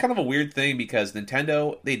it was kind of a weird thing because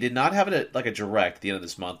Nintendo, they did not have it like a direct at the end of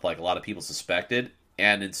this month, like a lot of people suspected,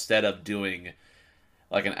 and instead of doing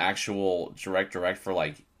like an actual direct for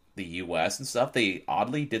like the US and stuff, they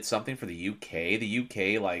oddly did something for the UK. The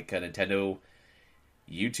UK, like a Nintendo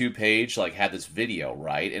YouTube page, like had this video,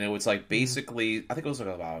 right? And it was like basically, I think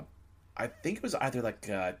it was either like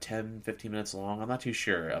 10, 15 minutes long. I'm not too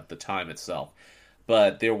sure of the time itself.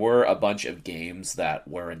 But there were a bunch of games that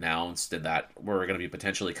were announced and that were going to be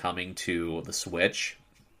potentially coming to the Switch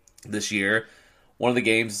this year. One of the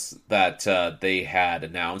games that they had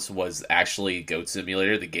announced was actually Goat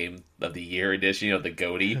Simulator, the Game of the Year edition, the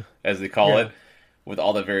GOATY, as they call it, with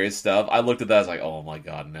all the various stuff. I looked at that, I was like, oh my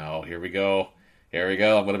god, no, here we go. I'm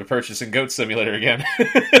going to be purchasing Goat Simulator again.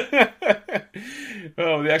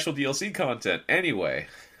 Oh, the actual DLC content. Anyway.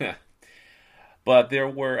 But there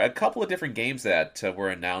were a couple of different games that were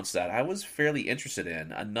announced that I was fairly interested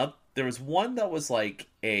in. There was one that was like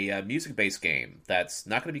a music-based game that's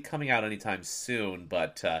not going to be coming out anytime soon,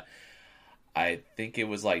 but I think it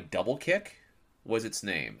was like Double Kick was its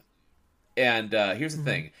name. And here's the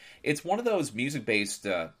thing. It's one of those music-based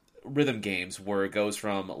rhythm games where it goes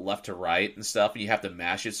from left to right and stuff, and you have to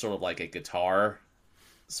mash it sort of like a guitar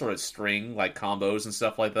sort of string, like combos and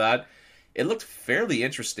stuff like that. It looked fairly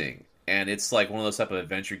interesting, and it's like one of those type of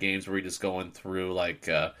adventure games where you're just going through, like,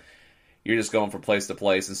 you're just going from place to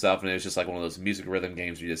place and stuff, and it's just like one of those music rhythm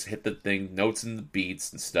games where you just hit the thing, notes and the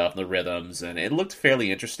beats and stuff, and the rhythms, and it looked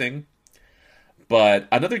fairly interesting. But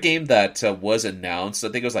another game that was announced, I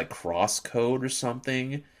think it was like Crosscode or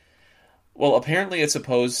something. Well, apparently it's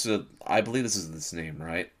supposed to, I believe this is its name,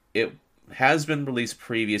 right? It has been released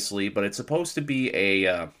previously, but it's supposed to be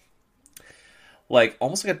a like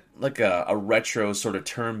almost like a retro sort of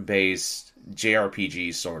turn-based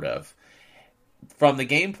JRPG sort of. From the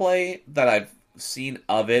gameplay that I've seen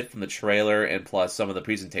of it, from the trailer and plus some of the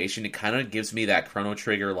presentation, it kind of gives me that Chrono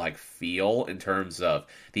Trigger like feel in terms of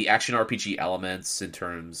the action RPG elements, in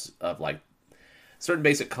terms of like certain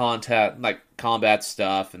basic content, like combat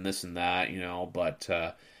stuff and this and that, but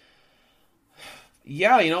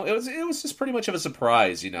yeah, it was just pretty much of a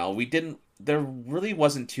surprise, there really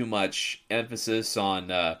wasn't too much emphasis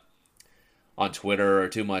on Twitter or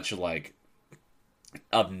too much like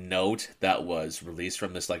of note that was released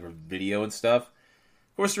from this like video and stuff.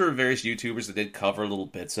 Of course, there were various YouTubers that did cover little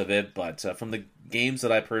bits of it, but from the games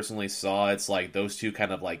that I personally saw, it's like those two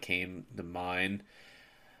kind of like came to mind.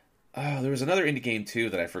 There was another indie game too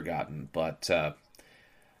that I've forgotten, but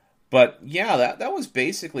yeah, that was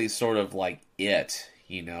basically sort of like it.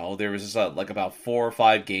 There was just like about 4 or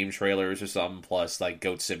 5 game trailers or something, plus like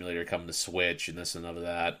Goat Simulator coming to Switch and this and other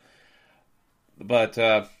that. But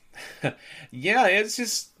yeah, it was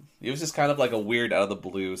just kind of like a weird out of the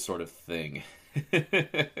blue sort of thing.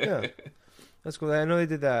 Yeah, that's cool. I know they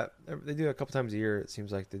did that. They do it a couple times a year. It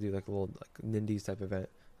seems like they do like a little like Nindies type event,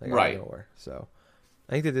 like right. Out of nowhere. So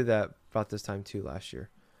I think they did that about this time too last year.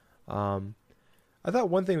 I thought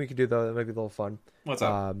one thing we could do though that might be a little fun. What's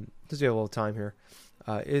up? Since we have a little time here,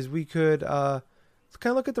 is we could kind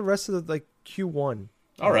of look at the rest of the like Q1.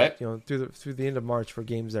 All right. Through the end of March for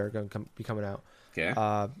games that are going to be coming out. Okay.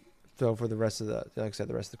 So for the rest of the, like I said,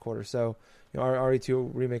 the rest of the quarter. So our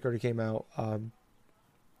RE2 remake already came out.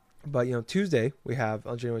 But Tuesday we have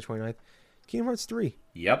on January 29th, Kingdom Hearts 3.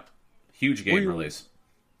 Yep. Huge game release.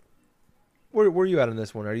 Where are you at on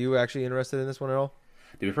this one? Are you actually interested in this one at all?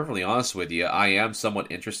 To be perfectly honest with you, I am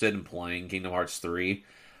somewhat interested in playing Kingdom Hearts 3,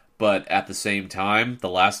 but at the same time, the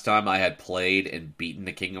last time I had played and beaten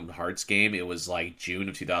a Kingdom Hearts game, it was like June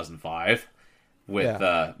of 2005,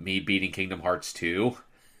 with me beating Kingdom Hearts 2.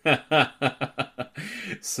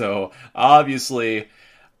 So obviously,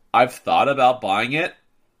 I've thought about buying it,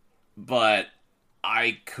 but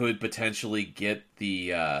I could potentially get the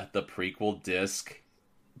prequel disc,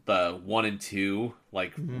 the 1 and 2,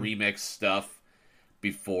 like remix stuff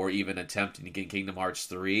before even attempting to get Kingdom Hearts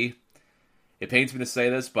 3. It pains me to say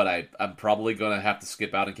this, but I'm probably going to have to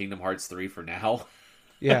skip out on Kingdom Hearts 3 for now.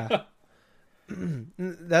 Yeah.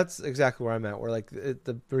 That's exactly where I'm at, where like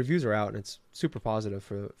the reviews are out and it's super positive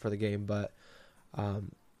for the game, but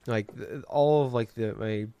like all of like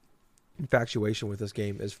my infatuation with this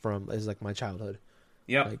game is like my childhood.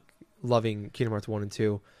 Yeah. Like loving Kingdom Hearts 1 and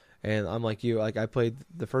 2. And I'm like you, like I played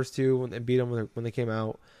the first two and beat them when they came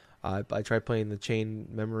out. I tried playing the Chain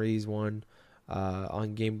Memories one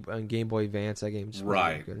on Game Boy Advance. That game just wasn't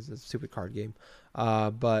very good. It's a stupid card game.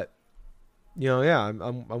 But yeah,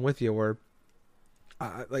 I'm with you. Where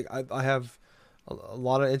I have a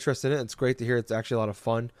lot of interest in it. It's great to hear. It's actually a lot of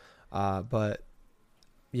fun. But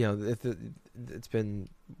it's been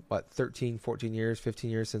 13, 14 years,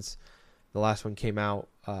 15 years since the last one came out.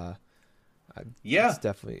 It's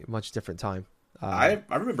definitely a much different time. I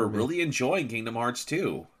remember really enjoying Kingdom Hearts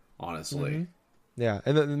 2, honestly. Mm-hmm. Yeah,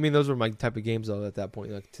 and I mean those were my type of games though at that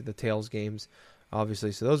point, like to the Tales games,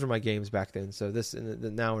 obviously. So those were my games back then. So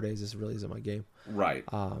nowadays this really isn't my game. Right.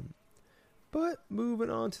 But moving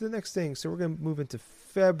on to the next thing. So we're gonna move into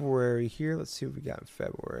February here. Let's see what we got in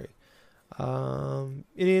February.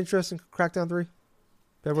 Any interest in Crackdown 3?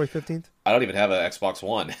 February 15th? I don't even have an Xbox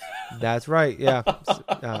One. That's right. Yeah.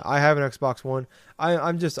 I have an Xbox One.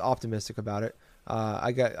 I'm just optimistic about it.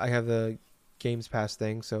 I have the Games Pass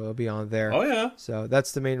thing, so it'll be on there. Oh yeah. So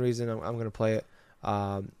that's the main reason I'm going to play it.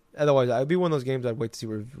 Otherwise, it'd be one of those games I'd wait to see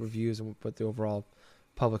reviews and what the overall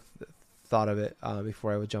public thought of it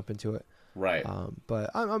before I would jump into it. Right.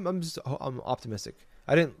 But I'm optimistic.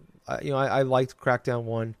 I liked Crackdown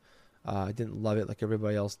 1. I didn't love it like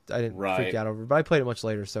everybody else. I didn't freak out over it, but I played it much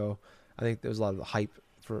later, so I think there was a lot of the hype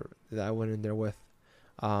that I went in there with.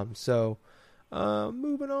 So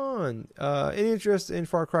moving on. Any interest in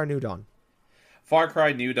Far Cry New Dawn? Far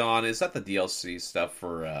Cry New Dawn, is that the DLC stuff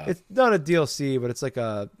for... It's not a DLC, but it's like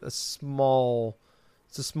a smaller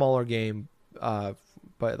game, but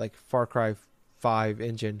like Far Cry 5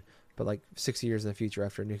 engine, but like 60 years in the future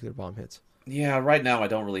after a nuclear bomb hits. Yeah, right now I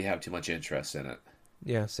don't really have too much interest in it.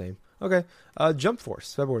 Yeah, same. Okay. Jump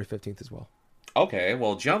Force, February 15th as well. Okay,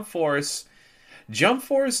 well, Jump Force,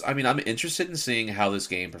 I mean, I'm interested in seeing how this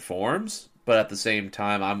game performs, but at the same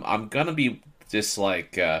time, I'm going to be just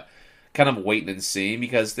like kind of waiting and seeing,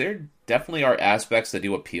 because there definitely are aspects that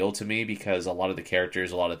do appeal to me, because a lot of the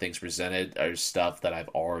characters, a lot of things presented are stuff that I've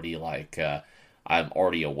already I'm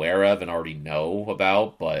already aware of and already know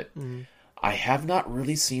about, but I have not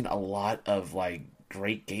really seen a lot of like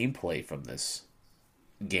great gameplay from this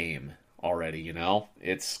game already,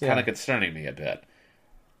 it's kind of concerning me a bit.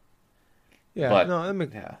 Yeah, but, no,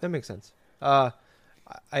 that makes sense.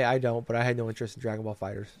 I don't, but I had no interest in Dragon Ball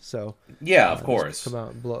FighterZ, so yeah, of course, come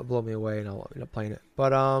out and blow me away, and I'll end up playing it.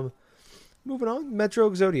 But moving on, Metro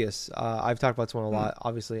Exodus. I've talked about this one a lot.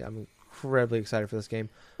 Obviously, I'm incredibly excited for this game.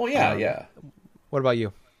 Well, yeah. What about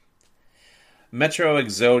you? Metro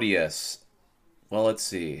Exodus. Well, let's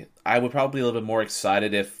see. I would probably be a little bit more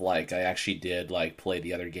excited if, like, I actually did, like, play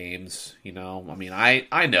the other games, I mean,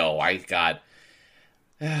 I know I got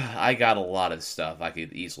a lot of stuff I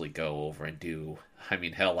could easily go over and do. I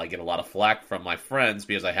mean, hell, I get a lot of flack from my friends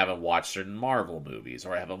because I haven't watched certain Marvel movies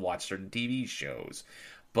or I haven't watched certain TV shows.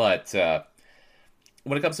 But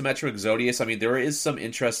when it comes to Metro Exodus, I mean, there is some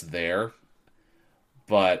interest there.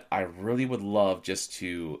 But I really would love just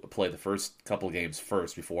to play the first couple games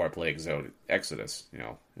first before I play Exodus, Exodus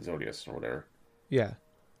or whatever. Yeah.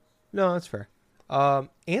 No, that's fair.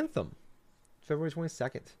 Anthem, February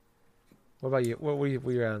 22nd. What about you? What were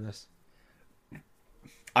you at on this?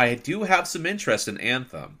 I do have some interest in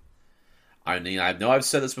Anthem. I mean, I know I've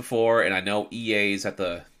said this before, and I know EA's at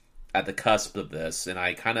the cusp of this, and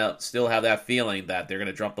I kind of still have that feeling that they're going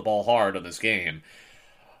to drop the ball hard on this game.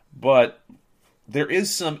 But there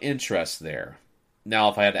is some interest there. Now,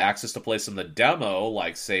 if I had access to play some of the demo,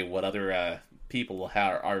 like, say, what other people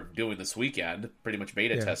are doing this weekend, pretty much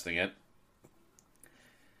beta testing it,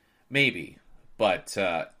 maybe. But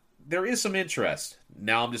there is some interest.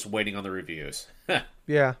 Now I'm just waiting on the reviews.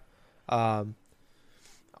 Yeah. I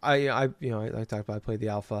talked about I played the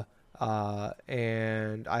alpha,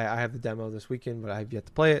 and I have the demo this weekend, but I have yet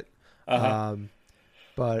to play it.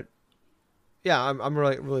 But yeah, I'm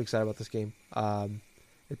really really excited about this game. I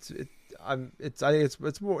think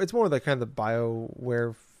it's more like kind of the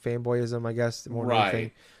BioWare fanboyism, I guess, more than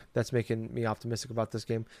anything. that's making me optimistic about this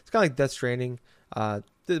game. It's kind of like Death Stranding, to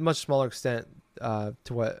a much smaller extent to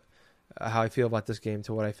what how I feel about this game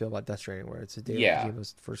to what I feel about Death Stranding, where it's a David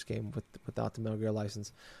Kojima's first game without the Metal Gear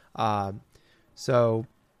license. So,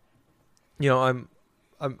 I'm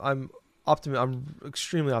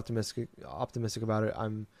extremely optimistic about it.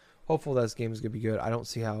 I'm hopeful that this game is going to be good. I don't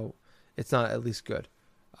see how it's not at least good.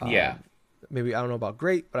 Maybe I don't know about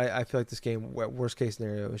great, but I feel like this game, worst case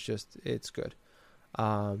scenario, is just it's good.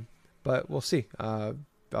 But we'll see.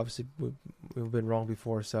 Obviously, we've been wrong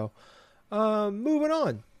before. So, moving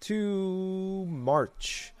on to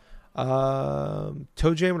March.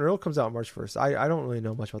 Toe Jam and Earl comes out March 1st. I don't really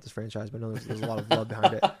know much about this franchise, but I know there's a lot of love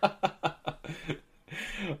behind it.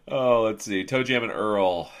 Oh, let's see. Toe Jam and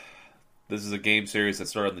Earl. This is a game series that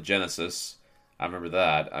started on the Genesis. I remember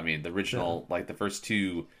that. I mean, the original, like the first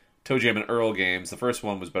two Toe Jam and Earl games. The first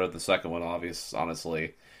one was better than the second one,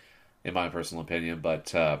 honestly, in my personal opinion.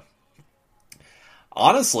 But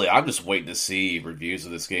honestly, I'm just waiting to see reviews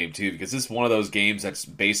of this game too, because this is one of those games that's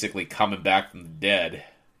basically coming back from the dead.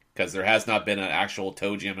 Because there has not been an actual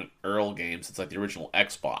Toe Jam and Earl game since like the original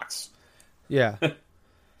Xbox. Yeah.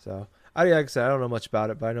 So like I said, I don't know much about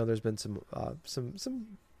it, but I know there's been some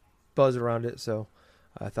buzz around it, so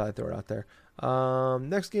I thought I'd throw it out there.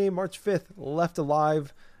 Next game, March 5th, Left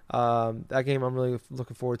Alive. That game I'm really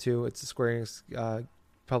looking forward to. It's a Square Enix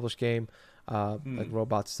published game, like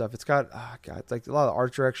robots and stuff. It's got it's like a lot of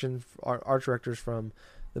art directors from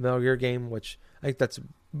the Metal Gear game, which I think that's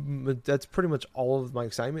pretty much all of my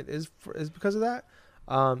excitement is because of that,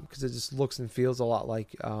 because it just looks and feels a lot like,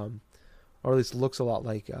 or at least looks a lot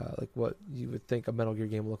like what you would think a Metal Gear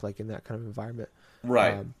game would look like in that kind of environment,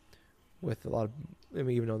 right? With a lot of, I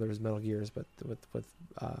mean, even though there was Metal Gears, but with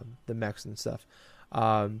the mechs and stuff. So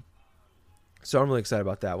I'm really excited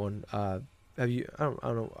about that one. Have you? I don't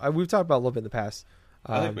know. We've talked about it a little bit in the past.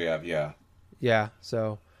 I think we have, yeah. Yeah.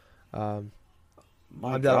 So, my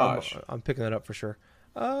gosh, I'm picking that up for sure.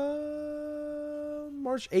 March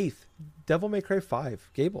 8th, Devil May Cry 5,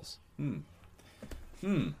 Gables.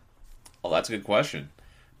 Oh, that's a good question.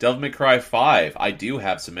 Devil May Cry 5, I do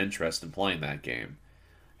have some interest in playing that game.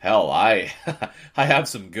 Hell, I have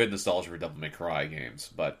some good nostalgia for Devil May Cry games,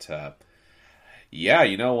 but yeah,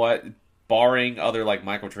 you know what? Barring other like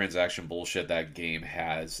microtransaction bullshit that game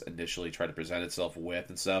has initially tried to present itself with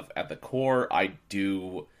and stuff, at the core, I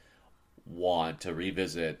do want to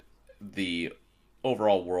revisit the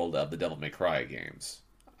overall world of the Devil May Cry games.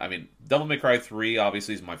 I mean, Devil May Cry 3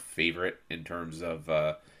 obviously is my favorite in terms of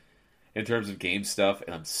game stuff,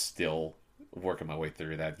 and I'm still working my way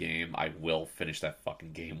through that game. I will finish that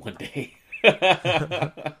fucking game one day.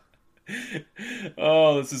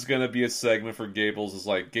 Oh, this is gonna be a segment for Gables. It's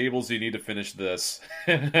like, Gables, you need to finish this.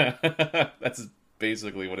 That's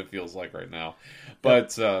basically what it feels like right now.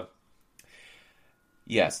 But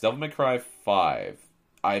yes, Devil May Cry 5.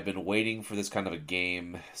 I've been waiting for this kind of a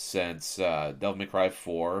game since Devil May Cry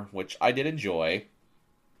 4, which I did enjoy.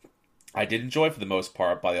 I did enjoy for the most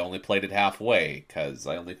part, but I only played it halfway, because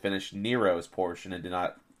I only finished Nero's portion and did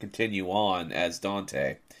not continue on as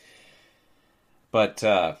Dante. But,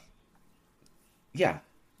 yeah,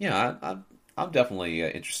 I'm definitely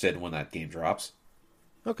interested when that game drops.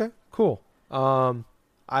 Okay, cool. I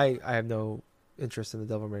have no interest in the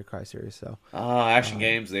Devil May Cry series, so... action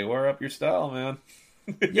games, they wear up your style, man.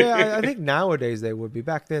 Yeah, I think nowadays they would be.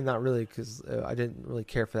 Back then, not really, because I didn't really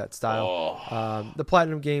care for that style. Oh. The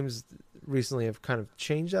Platinum games recently have kind of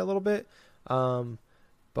changed that a little bit,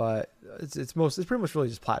 but it's pretty much really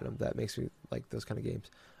just Platinum that makes me like those kind of games.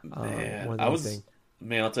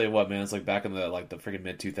 Man, I'll tell you what, man. It's like back in the freaking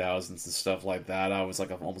mid 2000s and stuff like that. I was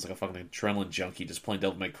like almost like a fucking adrenaline junkie, just playing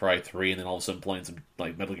Devil May Cry 3, and then all of a sudden playing some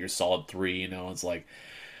like Metal Gear Solid 3. You know, it's like,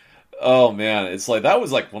 oh man, it's like that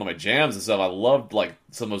was like one of my jams and stuff. I loved like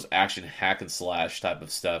some of those action hack and slash type of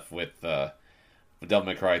stuff with Devil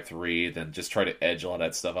May Cry 3. Then just try to edge a lot of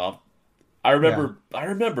that stuff out. I remember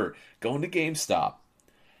going to GameStop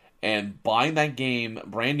and buying that game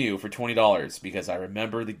brand new for $20 because I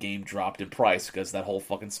remember the game dropped in price because that whole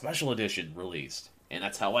fucking special edition released, and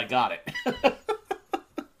that's how I got it.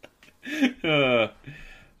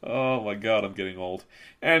 Oh my god, I'm getting old.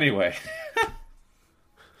 Anyway.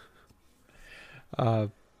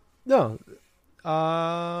 No.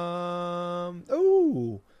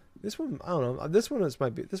 This one, I don't know. This one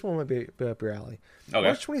might be up your alley. Okay.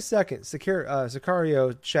 March 22nd,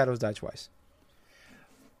 Sicario Shadows Die Twice.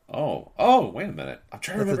 Oh, wait a minute. I'm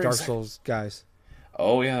trying to remember the Dark Souls guys.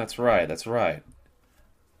 Oh yeah, that's right.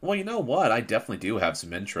 Well, you know what? I definitely do have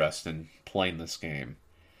some interest in playing this game.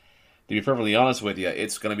 To be perfectly honest with you,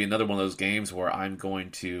 it's going to be another one of those games where I'm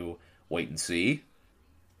going to wait and see.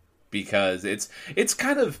 because it's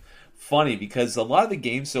kind of funny because a lot of the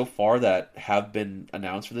games so far that have been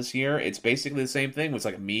announced for this year, it's basically the same thing. It's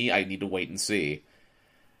like me, I need to wait and see.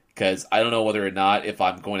 Because I don't know whether or not if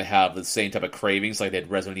I'm going to have the same type of cravings like they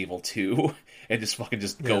had Resident Evil 2 and just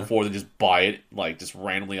go forward and just buy it like just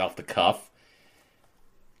randomly off the cuff.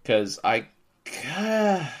 Because I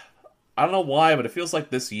don't know why, but it feels like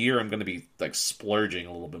this year I'm going to be like splurging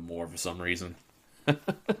a little bit more for some reason.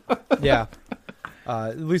 Yeah.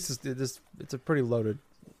 At least it's a pretty loaded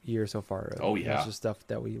year so far. Oh yeah. It's just stuff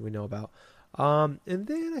that we know about. And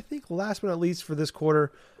then I think last but not least for this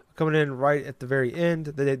quarter, coming in right at the very end,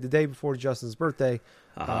 the day before Justin's birthday,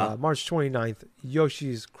 March 29th,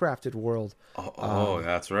 Yoshi's Crafted World.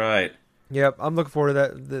 That's right. Yep, I'm looking forward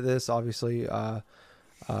to this, obviously. I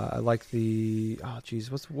like the... Oh,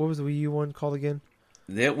 jeez. What was the Wii U one called again?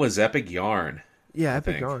 It was Epic Yarn. Yeah,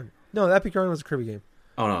 Epic Yarn. No, Epic Yarn was a Kirby game.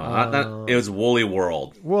 Oh, no. Not, it was Woolly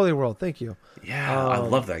World. Woolly World, thank you. Yeah, I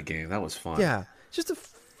love that game. That was fun. Yeah, just a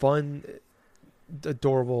fun...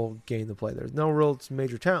 adorable game to play. There's no real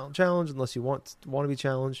major challenge unless you want to be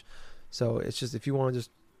challenged. So it's just if you want to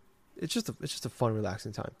it's just a fun,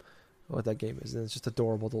 relaxing time. What that game is, and it's just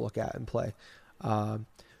adorable to look at and play.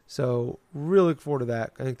 So really look forward to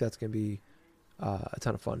that. I think that's going to be a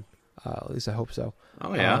ton of fun. At least I hope so.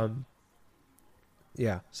 Oh yeah.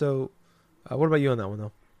 Yeah. So what about you on that one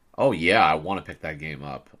though? Oh yeah, I want to pick that game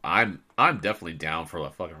up. I'm definitely down for a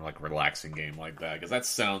fucking like relaxing game like that because that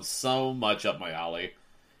sounds so much up my alley.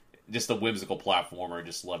 Just a whimsical platformer,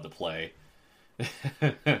 just love to play.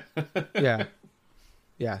 yeah.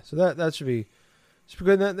 So that should be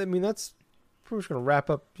good. That's pretty much going to wrap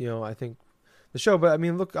up. I think the show. But I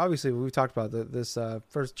mean, look, obviously we talked about this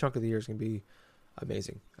first chunk of the year is going to be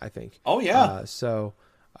amazing. I think. Oh yeah.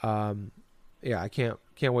 Yeah, I can't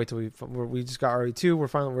wait till we just got RE2. We're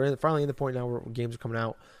finally in the point now where games are coming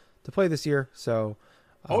out to play this year. So,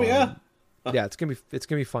 yeah, it's gonna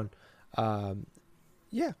be fun.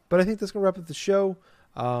 Yeah, but I think that's gonna wrap up the show.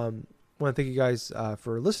 Want to thank you guys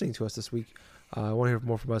for listening to us this week. Want to hear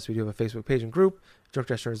more from us? We do have a Facebook page and group, Drunk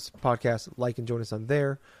Dash Nerds Podcast. Like and join us on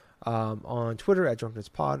there. On Twitter at Drunk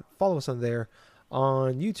Nerds Pod. Follow us on there.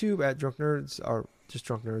 On YouTube at Drunk Nerds or just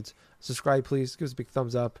Drunk Nerds. Subscribe, please. Give us a big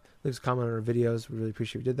thumbs up. Leave us a comment on our videos. We really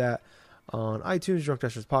appreciate you did that. On iTunes, Drunk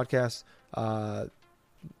Dashers Podcast.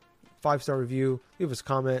 5-star review. Leave us a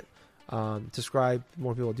comment. Subscribe. The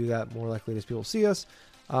more people do that, more likely it is people see us.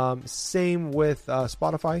 Same with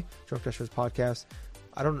Spotify, Drunk Dashers Podcast.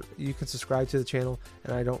 You can subscribe to the channel,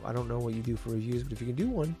 and I don't know what you do for reviews, but if you can do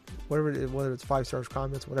one, whether it's 5 stars,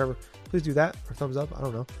 comments, whatever, please do that, or thumbs up. I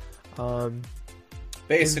don't know.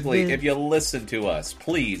 Basically, if you listen to us,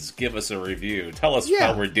 please give us a review. Tell us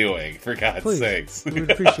how we're doing, for God's sakes. We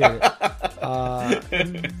would appreciate it.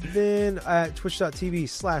 And then at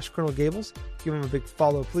twitch.tv/Colonel Gables, give him a big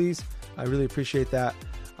follow, please. I really appreciate that.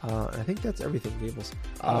 I think that's everything, Gables.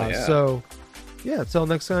 So, until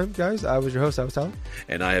next time, guys, I was your host, I was Tyler.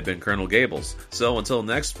 And I have been Colonel Gables. So until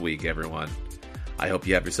next week, everyone, I hope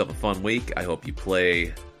you have yourself a fun week. I hope you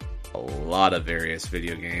play a lot of various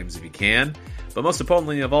video games if you can. But most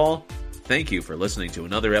importantly of all, thank you for listening to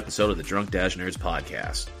another episode of the Drunk Dash Nerds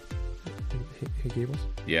podcast. Hey, Gables?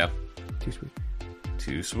 Yeah? Too sweet.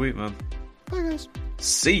 Too sweet, man. Bye, guys.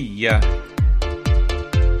 See ya.